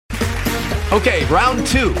Okay, round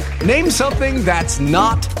 2. Name something that's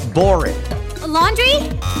not boring. A laundry?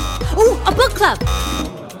 Ooh, a book club.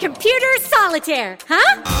 Computer solitaire,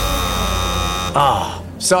 huh? Ah,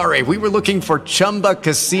 sorry, we were looking for Chumba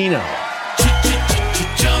Casino.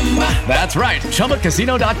 That's right,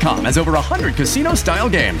 ChumbaCasino.com has over 100 casino-style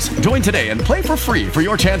games. Join today and play for free for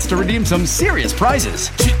your chance to redeem some serious prizes.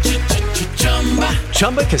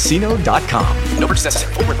 ChumbaCasino.com. No purchase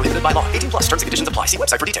necessary. Void where prohibited by law. 18 plus. Terms and conditions apply. See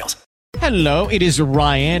website for details. Hello, it is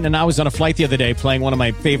Ryan, and I was on a flight the other day playing one of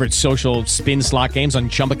my favorite social spin slot games on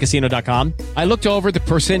ChumbaCasino.com. I looked over at the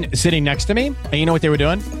person sitting next to me, and you know what they were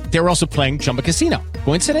doing? They were also playing Chumba Casino.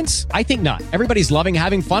 Coincidence? I think not. Everybody's loving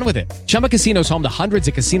having fun with it. Chumba Casino is home to hundreds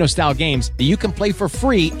of casino-style games that you can play for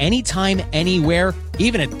free anytime, anywhere,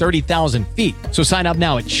 even at 30,000 feet. So sign up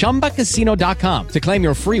now at ChumbaCasino.com to claim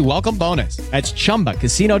your free welcome bonus. That's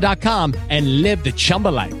ChumbaCasino.com and live the Chumba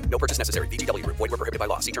life. No purchase necessary. VGW. Void where prohibited by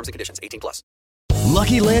law. See terms and conditions. 18 plus.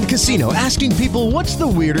 Lucky Land Casino, asking people, what's the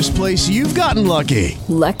weirdest place you've gotten lucky?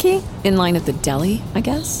 Lucky? In line at the deli, I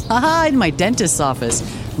guess? Aha, in my dentist's office.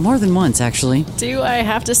 More than once, actually. Do I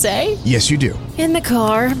have to say? Yes, you do. In the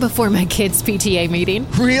car before my kids' PTA meeting.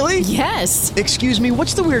 Really? Yes. Excuse me,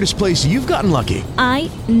 what's the weirdest place you've gotten lucky? I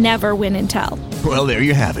never win and tell. Well, there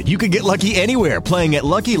you have it. You can get lucky anywhere, playing at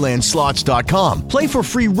LuckyLandSlots.com. Play for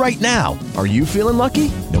free right now. Are you feeling lucky?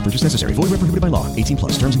 No purchase necessary. Void where prohibited by law. 18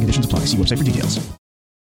 plus. Terms and conditions apply. See website for details.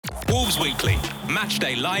 Wolves Weekly,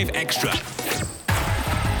 Matchday Live Extra.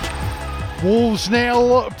 Wolves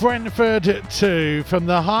 0, Brentford 2. From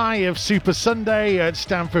the high of Super Sunday at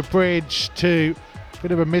Stamford Bridge to a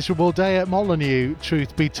bit of a miserable day at Molineux,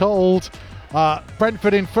 truth be told.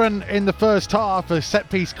 Brentford in front in the first half, a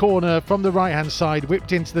set-piece corner from the right-hand side,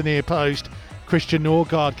 whipped into the near post. Christian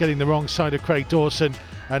Norgard getting the wrong side of Craig Dawson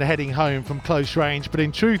and heading home from close range. But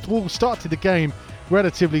in truth, Wolves started the game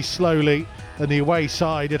relatively slowly, and the away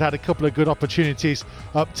side had a couple of good opportunities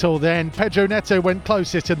up till then. Pedro Neto went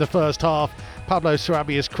closest in the first half. Pablo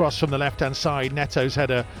Sarabia's cross from the left-hand side. Neto's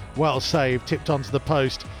header well saved, tipped onto the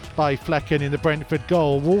post by Flecken in the Brentford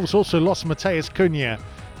goal. Wolves also lost Mateus Cunha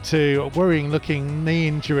to a worrying-looking knee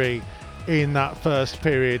injury in that first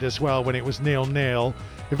period as well when it was 0-0.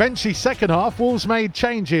 Eventually, second half, Wolves made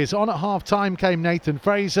changes. On at half-time came Nathan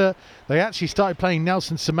Fraser. They actually started playing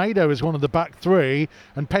Nelson Semedo as one of the back three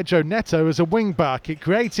and Pedro Neto as a wing-back. It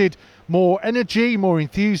created more energy, more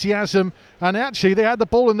enthusiasm, and actually they had the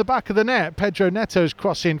ball in the back of the net. Pedro Neto's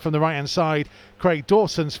cross in from the right-hand side. Craig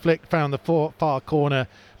Dawson's flick found the far corner,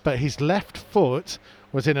 but his left foot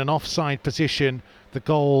was in an offside position. The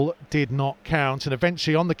goal did not count, and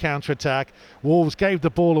eventually on the counter-attack, Wolves gave the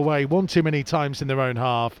ball away one too many times in their own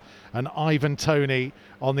half, and Ivan Toney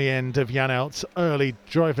on the end of Janelt's early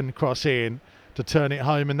driven cross in to turn it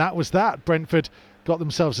home, and that was that. Brentford got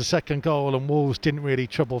themselves a second goal, and Wolves didn't really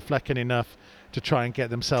trouble Flecken enough to try and get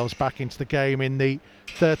themselves back into the game in the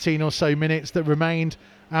 13 or so minutes that remained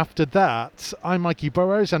after that. I'm Mikey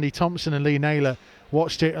Burrows. Andy Thompson and Lee Naylor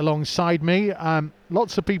watched it alongside me.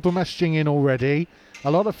 Lots of people messaging in already. A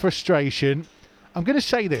lot of frustration. I'm going to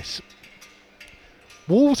say this.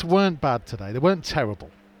 Wolves weren't bad today. They weren't terrible.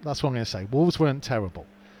 That's what I'm going to say. Wolves weren't terrible.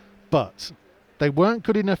 But they weren't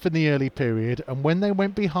good enough in the early period. And when they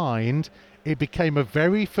went behind, it became a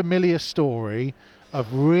very familiar story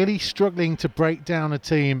of really struggling to break down a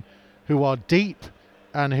team who are deep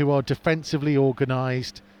and who are defensively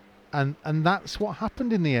organised. And that's what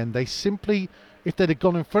happened in the end. They simply... If they'd have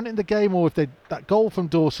gone in front in the game, or if that goal from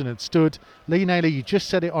Dawson had stood, Lee Naylor, you just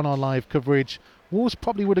said it on our live coverage, Wolves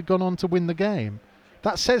probably would have gone on to win the game.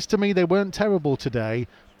 That says to me they weren't terrible today,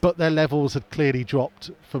 but their levels had clearly dropped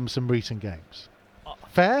from some recent games.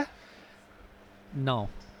 Fair? No.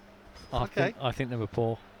 I think they were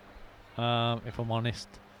poor, if I'm honest.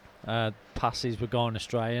 Passes were going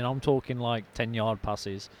astray, and I'm talking like 10-yard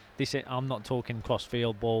passes. I'm not talking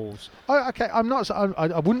cross-field balls. Okay, I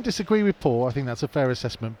wouldn't disagree with Paul. I think that's a fair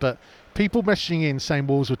assessment. But people messaging in saying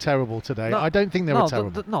Wolves were terrible today, no, I don't think they were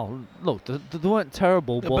terrible. Look, they weren't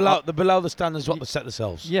terrible. They're below the standards what they set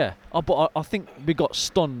themselves. Yeah, but I think we got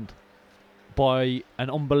stunned by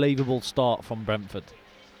an unbelievable start from Brentford.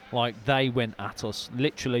 Like, they went at us,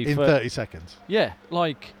 literally. In 30 seconds. Yeah,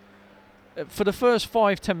 like... For the first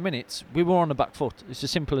 5-10 minutes, we were on the back foot. It's as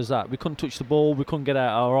simple as that. We couldn't touch the ball. We couldn't get out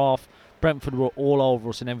of our half. Brentford were all over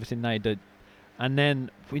us in everything they did. And then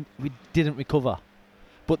we didn't recover.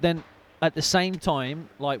 But then at the same time,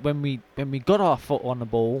 like when we got our foot on the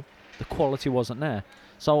ball, the quality wasn't there.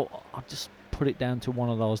 So I just put it down to one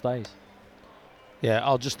of those days. Yeah,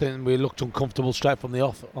 I just think we looked uncomfortable straight from the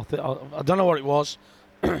off. I don't know what it was.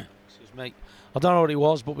 Excuse me. I don't know what it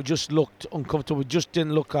was, but we just looked uncomfortable. We just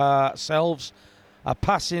didn't look ourselves. Our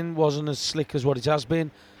passing wasn't as slick as what it has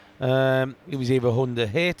been. It was either under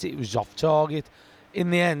hit, it was off target.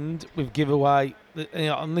 In the end, we've given away,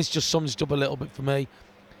 and this just sums it up a little bit for me.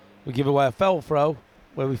 We give away a foul throw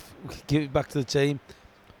where we give it back to the team.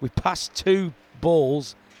 We passed 2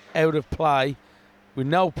 balls out of play with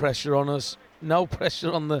no pressure on us, no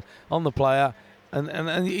pressure on the player, and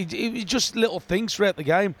it was just little things throughout the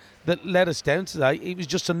game that led us down today. It was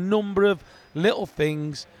just a number of little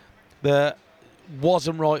things that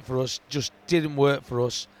wasn't right for us, just didn't work for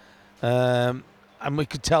us, and we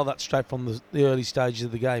could tell that straight from the early stages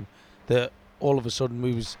of the game that all of a sudden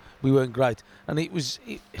we weren't great, and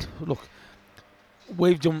look.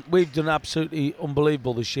 We've done absolutely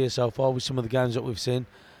unbelievable this year so far with some of the games that we've seen.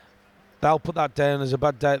 They'll put that down as a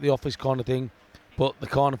bad day at the office kind of thing, but they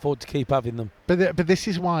can't afford to keep having them. But this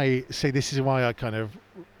is why I kind of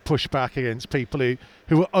push back against people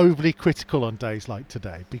who are overly critical on days like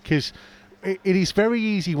today, because it is very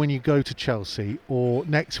easy when you go to Chelsea or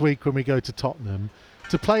next week when we go to Tottenham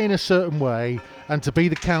to play in a certain way and to be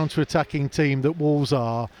the counter-attacking team that Wolves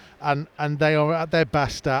are, and they are at their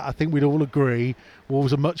best at. I think we'd all agree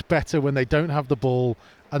Wolves are much better when they don't have the ball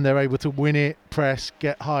and they're able to win it, press,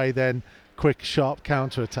 get high, then quick, sharp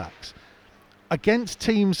counter-attacks. Against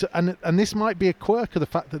teams, and this might be a quirk of the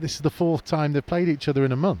fact that this is the 4th time they've played each other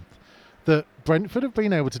in a month, that Brentford have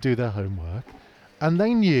been able to do their homework, and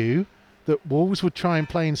they knew that Wolves would try and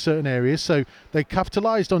play in certain areas, so they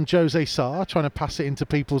capitalised on Jose Sarr trying to pass it into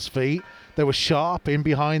people's feet. They were sharp in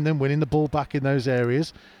behind them, winning the ball back in those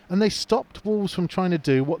areas, and they stopped Wolves from trying to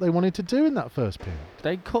do what they wanted to do in that first period.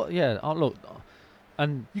 They cut, look,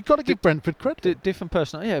 and you've got to give Brentford credit. Different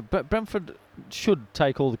person, but Brentford should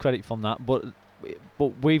take all the credit from that, but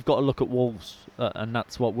we've got to look at Wolves, and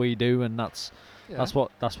that's what we do, and that's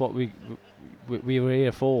what we were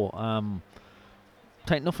here for.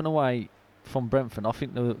 Take nothing away from Brentford. I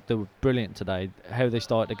think they were brilliant today. How they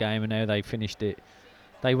started the game and how they finished it,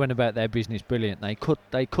 they went about their business brilliant. They cut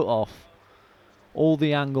off all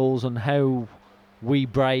the angles and how we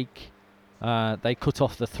break. They cut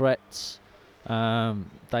off the threats.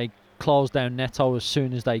 They closed down Neto as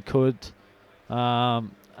soon as they could,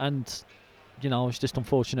 and it's just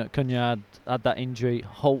unfortunate Cunha had that injury.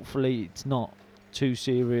 Hopefully it's not too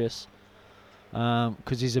serious,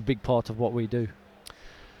 because he's a big part of what we do.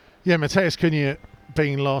 Yeah, Mateus Cunha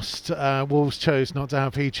being lost. Wolves chose not to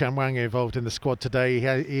have Hee-Chan Wang involved in the squad today.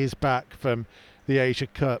 He is back from the Asia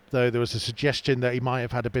Cup, though there was a suggestion that he might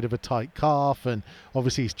have had a bit of a tight calf, and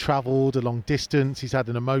obviously he's travelled a long distance. He's had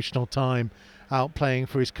an emotional time out playing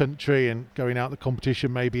for his country and going out the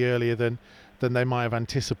competition maybe earlier than they might have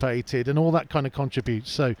anticipated, and all that kind of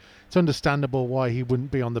contributes. So it's understandable why he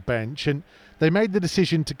wouldn't be on the bench. And they made the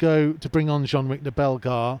decision to bring on Jean-Luc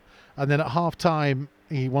Bellegarde, and then at half-time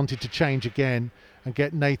he wanted to change again and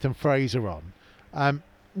get Nathan Fraser on.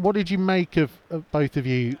 What did you make of both of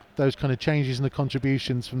you, those kind of changes and the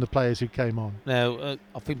contributions from the players who came on? Now,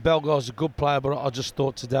 I think Bellegarde's a good player, but I just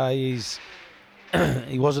thought today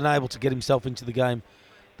he wasn't able to get himself into the game.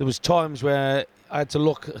 There was times where I had to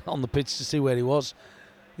look on the pitch to see where he was.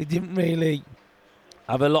 He didn't really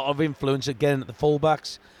have a lot of influence at getting at the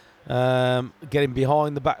fullbacks, getting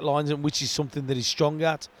behind the back lines, which is something that he's strong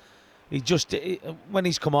at. When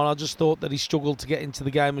he's come on, I just thought that he struggled to get into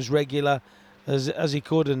the game as regular as he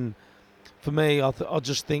could. And for me, I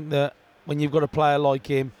just think that when you've got a player like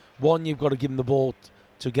him, one, you've got to give him the ball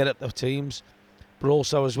to get at the teams, but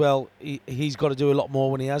also as well, he's got to do a lot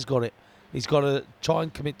more when he has got it. He's got to try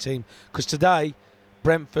and commit team. Because today,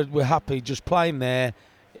 Brentford were happy just playing there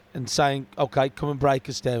and saying, okay, come and break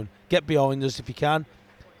us down. Get behind us if you can.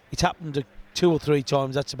 It happened 2 or 3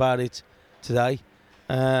 times. That's about it today.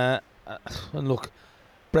 And look,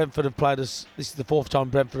 Brentford have played us. This is the 4th time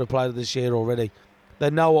Brentford have played us this year already. They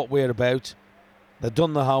know what we're about. They've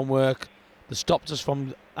done the homework. They stopped us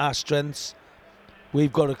from our strengths.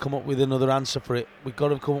 We've got to come up with another answer for it. We've got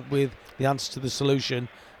to come up with the answer to the solution,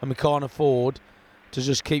 and we can't afford to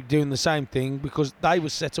just keep doing the same thing because they were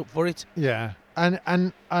set up for it. Yeah,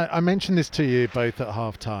 and I mentioned this to you both at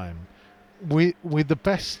half time. With the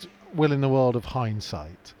best will in the world of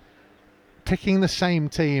hindsight, picking the same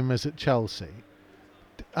team as at Chelsea,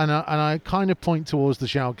 and I kind of point towards the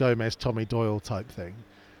João Gomez, Tommy Doyle type thing.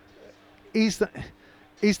 Is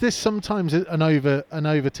this sometimes an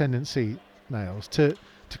over tendency, Nails, to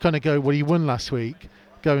kind of go, well, you won last week,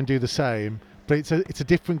 go and do the same, but it's a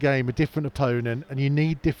different game, a different opponent, and you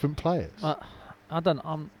need different players.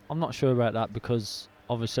 I'm not sure about that, because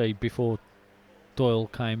obviously before Doyle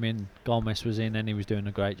came in, Gomez was in, and he was doing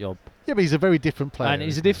a great job. Yeah, but he's a very different player. And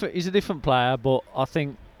he's a different player, but I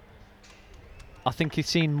think he's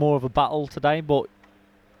seen more of a battle today. But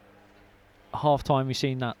half time, we've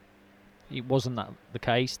seen that it wasn't that the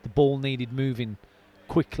case. The ball needed moving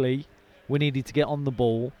quickly. We needed to get on the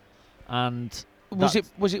ball, and was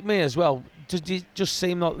it me as well? Did it just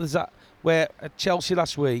seem like there's that where at Chelsea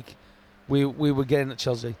last week we were getting at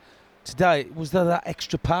Chelsea. Today was there that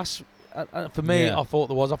extra pass? For me, I thought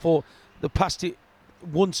there was. I thought they passed it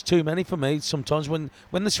once too many for me. Sometimes when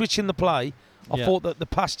they're switching the play, I thought that they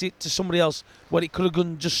passed it to somebody else where it could have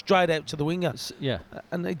gone just straight out to the winger. Yeah,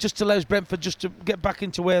 and it just allows Brentford just to get back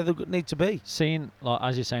into where they need to be. Seeing, like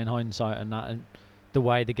as you say, in hindsight and that, and the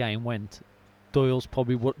way the game went, Doyle's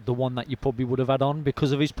probably the one that you probably would have had on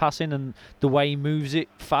because of his passing and the way he moves it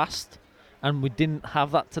fast. And we didn't have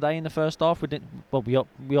that today in the first half. We didn't. Well, we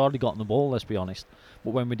already got on the ball. Let's be honest.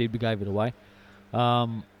 But when we did, we gave it away.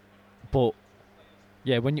 But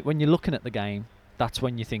yeah, when you're looking at the game, that's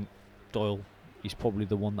when you think Doyle is probably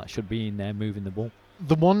the one that should be in there moving the ball.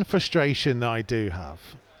 The one frustration that I do have,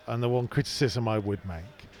 and the one criticism I would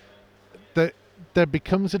make, that there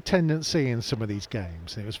becomes a tendency in some of these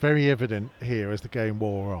games, and it was very evident here as the game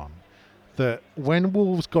wore on, that when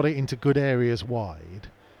Wolves got it into good areas wide,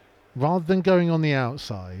 rather than going on the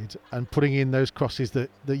outside and putting in those crosses that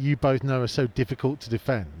you both know are so difficult to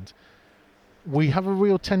defend, we have a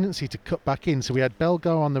real tendency to cut back in. So we had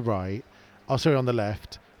Belgo on the on the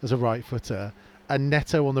left as a right footer, and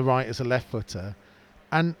Neto on the right as a left footer,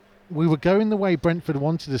 and we were going the way Brentford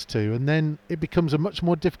wanted us to, and then it becomes a much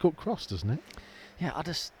more difficult cross, doesn't it? Yeah,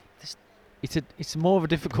 it's more of a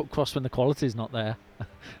difficult cross when the quality is not there,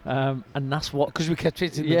 and that's what, because we kept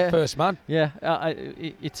hitting the first man. Yeah,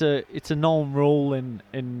 it's a known rule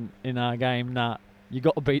in our game that you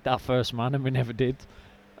got to beat that first man, and we never did,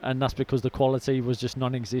 and that's because the quality was just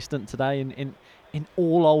non-existent today in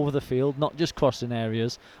all over the field, not just crossing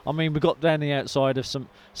areas. I mean, we got down the outside of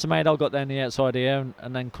Semedo got down the outside here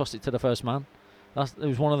and then crossed it to the first man. It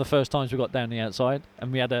was one of the first times we got down the outside,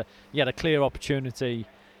 and he had a clear opportunity.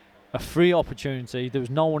 A free opportunity. There was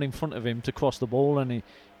no one in front of him to cross the ball, and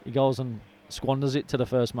he goes and squanders it to the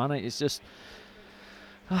first man. It's just,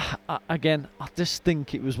 again, I just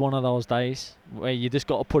think it was one of those days where you just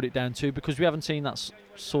got to put it down to, because we haven't seen that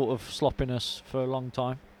sort of sloppiness for a long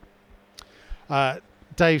time.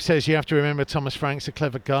 Dave says you have to remember Thomas Frank's a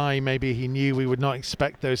clever guy. Maybe he knew we would not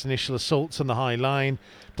expect those initial assaults on the high line,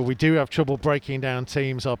 but we do have trouble breaking down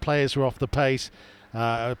teams. Our players were off the pace.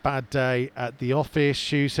 A bad day at the office.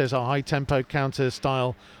 Shu says our high-tempo counter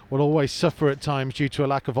style will always suffer at times due to a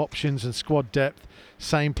lack of options and squad depth.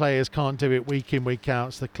 Same players can't do it week in, week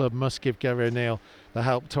out, so the club must give Gary O'Neill the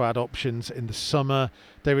help to add options in the summer.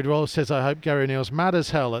 David Rolls says, I hope Gary O'Neill's mad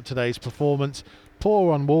as hell at today's performance.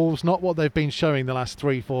 Poor on Wolves, not what they've been showing the last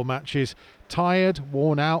 3-4 matches. Tired,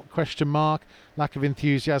 worn out, ? Lack of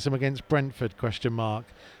enthusiasm against Brentford, ?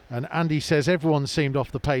 And Andy says everyone seemed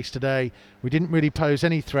off the pace today. We didn't really pose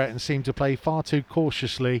any threat and seemed to play far too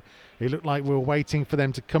cautiously. It looked like we were waiting for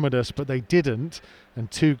them to come at us, but they didn't.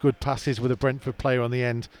 And 2 good passes with a Brentford player on the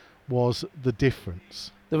end was the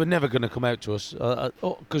difference. They were never going to come out to us.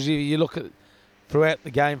 Because you look at throughout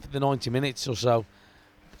the game for the 90 minutes or so,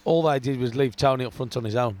 all they did was leave Tony up front on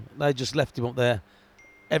his own. They just left him up there.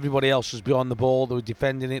 Everybody else was behind the ball. They were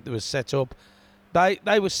defending it. They were set up.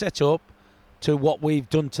 They were set up to what we've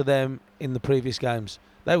done to them in the previous games.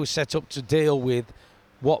 They were set up to deal with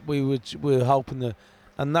what we were hoping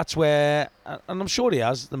and that's where, and I'm sure he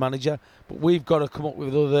has, the manager, but we've got to come up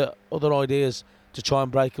with other ideas to try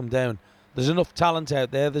and break them down. There's enough talent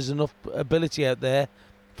out there, there's enough ability out there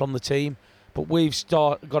from the team, but we've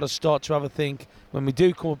got to start to have a think when we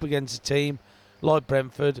do come up against a team like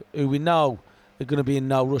Brentford, who we know are going to be in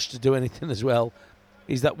no rush to do anything as well,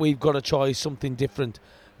 is that we've got to try something different.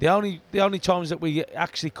 The only times that we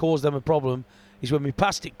actually cause them a problem is when we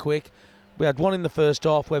passed it quick. We had one in the first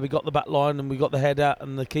half where we got the back line and we got the header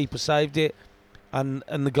and the keeper saved it, and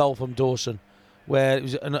the goal from Dawson, where it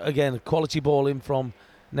was again a quality ball in from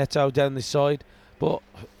Neto down this side. But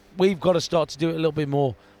we've got to start to do it a little bit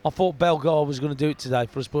more. I thought Belgar was going to do it today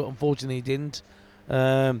for us, but unfortunately he didn't.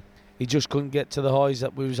 He just couldn't get to the highs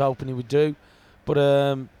that we was hoping he would do. But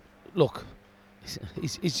look,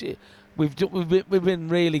 we've been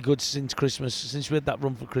really good since Christmas, since we had that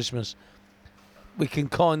run for Christmas. We can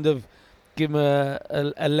kind of give him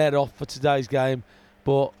a let off for today's game,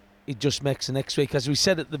 but it just makes the next week. As we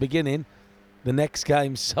said at the beginning, the next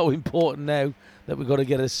game's so important now that we've got to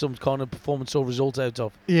get some kind of performance or result out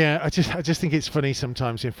of. Yeah, I just think it's funny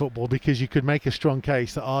sometimes in football because you could make a strong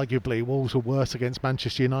case that arguably Wolves were worse against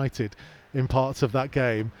Manchester United in parts of that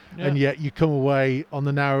game, and yet you come away on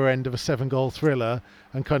the narrow end of a 7-goal thriller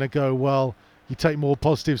and kind of go, well, you take more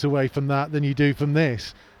positives away from that than you do from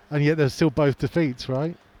this, and yet there's still both defeats,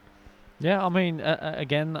 right? Yeah, I mean,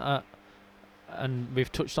 again, and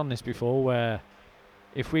we've touched on this before, where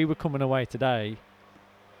if we were coming away today,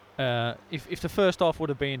 if the first half would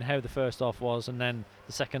have been how the first half was, and then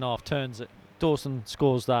the second half turns, Dawson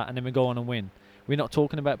scores that, and then we go on and win, we're not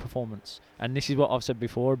talking about performance. And this is what I've said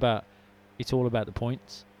before about it's all about the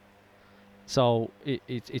points. So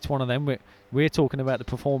it's one of them. We're talking about the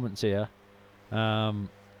performance here,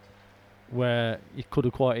 where it could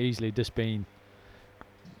have quite easily just been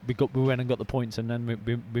we went and got the points and then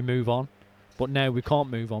we move on. But now we can't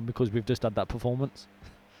move on because we've just had that performance.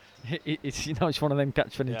 It's it's one of them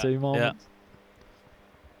catch-22 moments.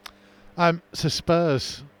 So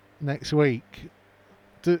Spurs next week.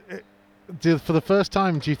 For the first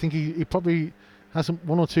time, do you think he probably has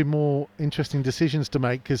one or two more interesting decisions to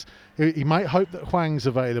make? Because he might hope that Hwang's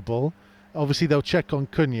available. Obviously, they'll check on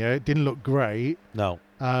Cunha. It didn't look great. No.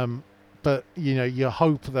 But you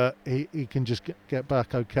hope that he can just get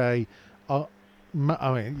back okay. I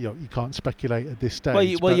mean, you can't speculate at this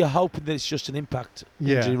stage. Well, you're hoping that it's just an impact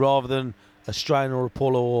injury rather than a strain or a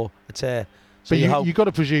pull or a tear. So but you've got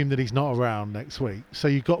to presume that he's not around next week. So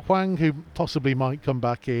you've got Hwang, who possibly might come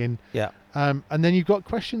back in. Yeah. And then you've got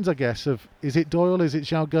questions, I guess, of is it Doyle, is it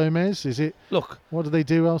João Gomez, is it... Look. What do they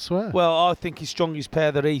do elsewhere? Well, I think his strongest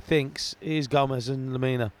pair that he thinks is Gomez and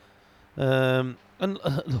Lemina. And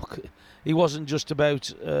look, he wasn't just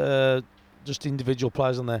about just individual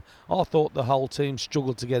players on there. I thought the whole team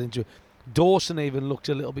struggled to get into it. Dawson even looked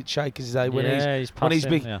a little bit shaky today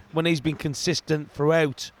when he's been consistent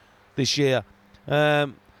throughout this year.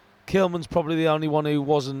 Kilman's probably the only one who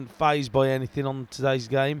wasn't fazed by anything on today's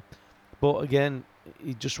game, but again,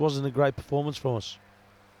 it just wasn't a great performance from us.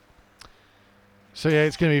 So yeah,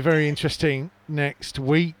 it's going to be very interesting next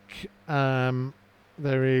week. There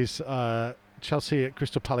is Chelsea at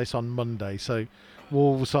Crystal Palace on Monday, so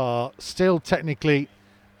Wolves are still technically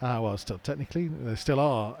they still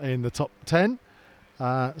are in the top 10,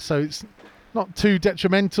 so it's not too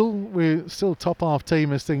detrimental. We're still top half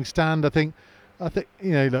team as things stand. I think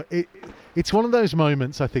look, it's one of those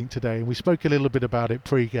moments, I think, today, and we spoke a little bit about it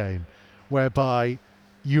pre-game, whereby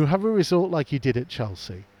you have a result like you did at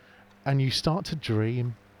Chelsea and you start to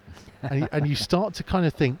dream and you start to kind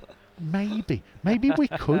of think, maybe we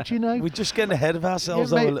could, We're just getting ahead of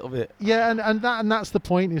ourselves a little bit. Yeah, and that's the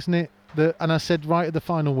point, isn't it? And I said right at the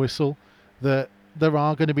final whistle that there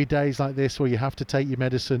are going to be days like this where you have to take your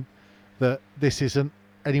medicine, that this isn't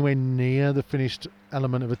anywhere near the finished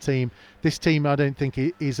element of a team. This team, I don't think,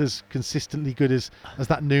 is as consistently good as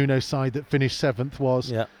that Nuno side that finished 7th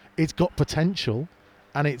was. Yeah. It's got potential,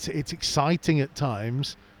 and it's exciting at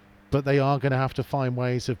times, but they are going to have to find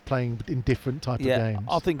ways of playing in different type of games.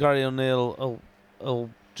 I think Gary O'Neill will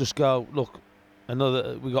just go, look,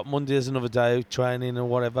 we got Monday as another day of training or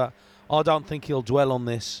whatever. I don't think he'll dwell on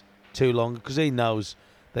this too long because he knows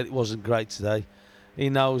that it wasn't great today. He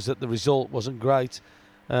knows that the result wasn't great.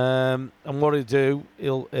 And what he'll do,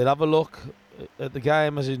 he'll have a look at the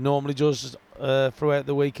game as he normally does throughout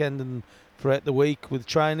the weekend and throughout the week with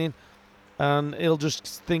training, and he'll just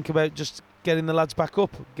think about just getting the lads back up,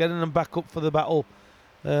 getting them back up for the battle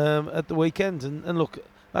at the weekend. And look,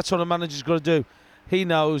 that's what a manager's got to do. He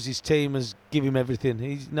knows his team has given him everything.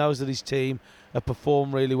 He knows that his team have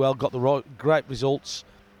performed really well, got the great results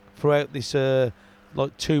throughout this 2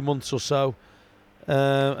 months or so.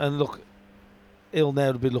 And look, he'll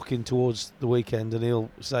now be looking towards the weekend and he'll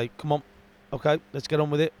say, come on, okay, let's get on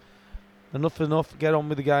with it. Enough, get on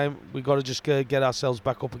with the game. We've got to just get ourselves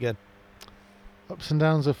back up again. Ups and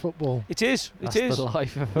downs of football. It is. That's it is. the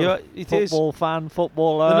life of a football fan,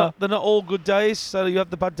 footballer. They're not all good days. So you have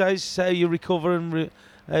the bad days. How you recover and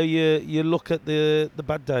how you look at the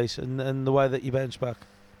bad days and the way that you bounce back.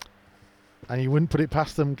 And you wouldn't put it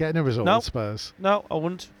past them getting a result with Spurs? No, I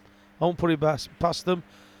wouldn't. I won't put it past them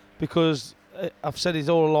because I've said it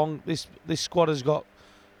all along. This squad has got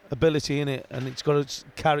ability in it and it's got its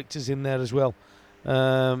characters in there as well.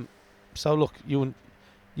 So look, you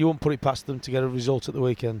won't put it past them to get a result at the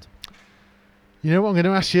weekend. You know what I'm going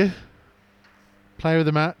to ask you? Player of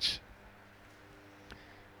the match?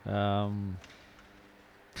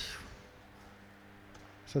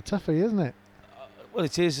 It's a toughie, isn't it? Well,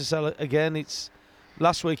 it is. Again, it's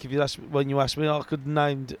last week. When you asked me, I could have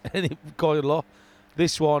named quite a lot.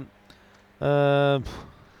 This one, I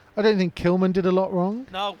I don't think Kilman did a lot wrong.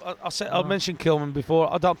 No, I mentioned Kilman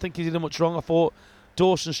before. I don't think he did much wrong. I thought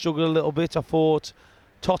Dawson struggled a little bit. I thought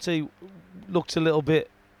Totti looked a little bit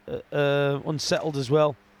unsettled as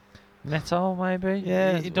well. Neto, maybe?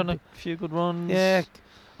 Yeah. He'd done a few good runs. Yeah.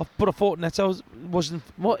 But I thought Neto wasn't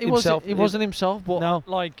himself. He wasn't himself, but no.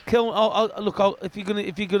 like... Look, if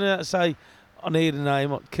you're gonna say I need a name,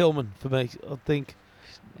 Kilman for me, I think...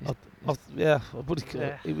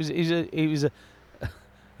 He was a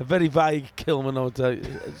very vague Kilman, I would say.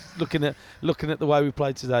 looking at the way we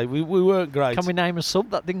played today, we weren't great. Can we name a sub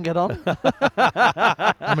that didn't get on?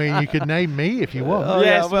 I mean, you could name me if you want.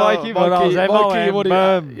 Yes, Mikey, you won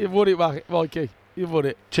it, Mikey. You won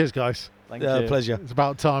it. Cheers, guys. Thank you. Pleasure. It's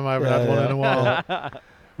about time I haven't had one in a while.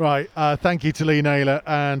 Right, thank you to Lee Naylor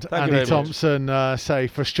and Andy Thompson. Say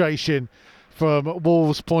frustration from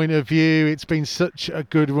Wolves' point of view. It's been such a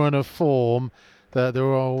good run of form that there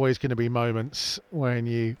are always going to be moments when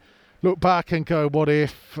you look back and go, what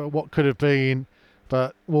if, what could have been?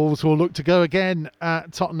 But Wolves will look to go again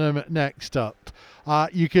at Tottenham next up.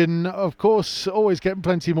 You can, of course, always get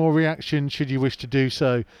plenty more reaction should you wish to do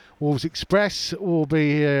so. Wolves Express will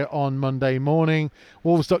be here on Monday morning.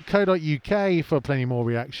 Wolves.co.uk for plenty more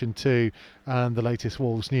reaction too. And the latest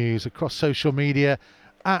Wolves news across social media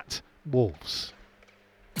at Wolves.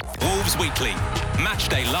 Wolves Weekly.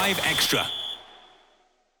 Matchday Live Extra.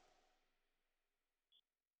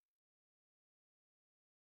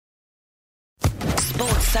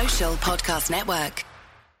 Sports Social Podcast Network.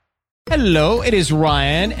 Hello, it is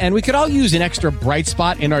Ryan, and we could all use an extra bright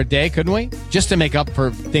spot in our day, couldn't we? Just to make up for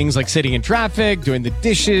things like sitting in traffic, doing the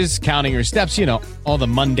dishes, counting your steps, all the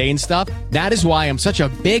mundane stuff. That is why I'm such a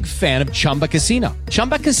big fan of Chumba Casino.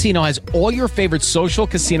 Chumba Casino has all your favorite social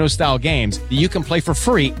casino-style games that you can play for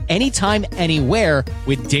free anytime, anywhere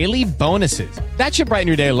with daily bonuses. That should brighten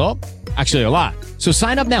your day a little. Actually, a lot. So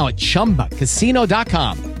sign up now at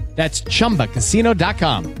ChumbaCasino.com. That's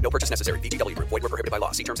ChumbaCasino.com. No purchase necessary. VGW Group. Void where prohibited by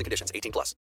law. See terms and conditions. 18+.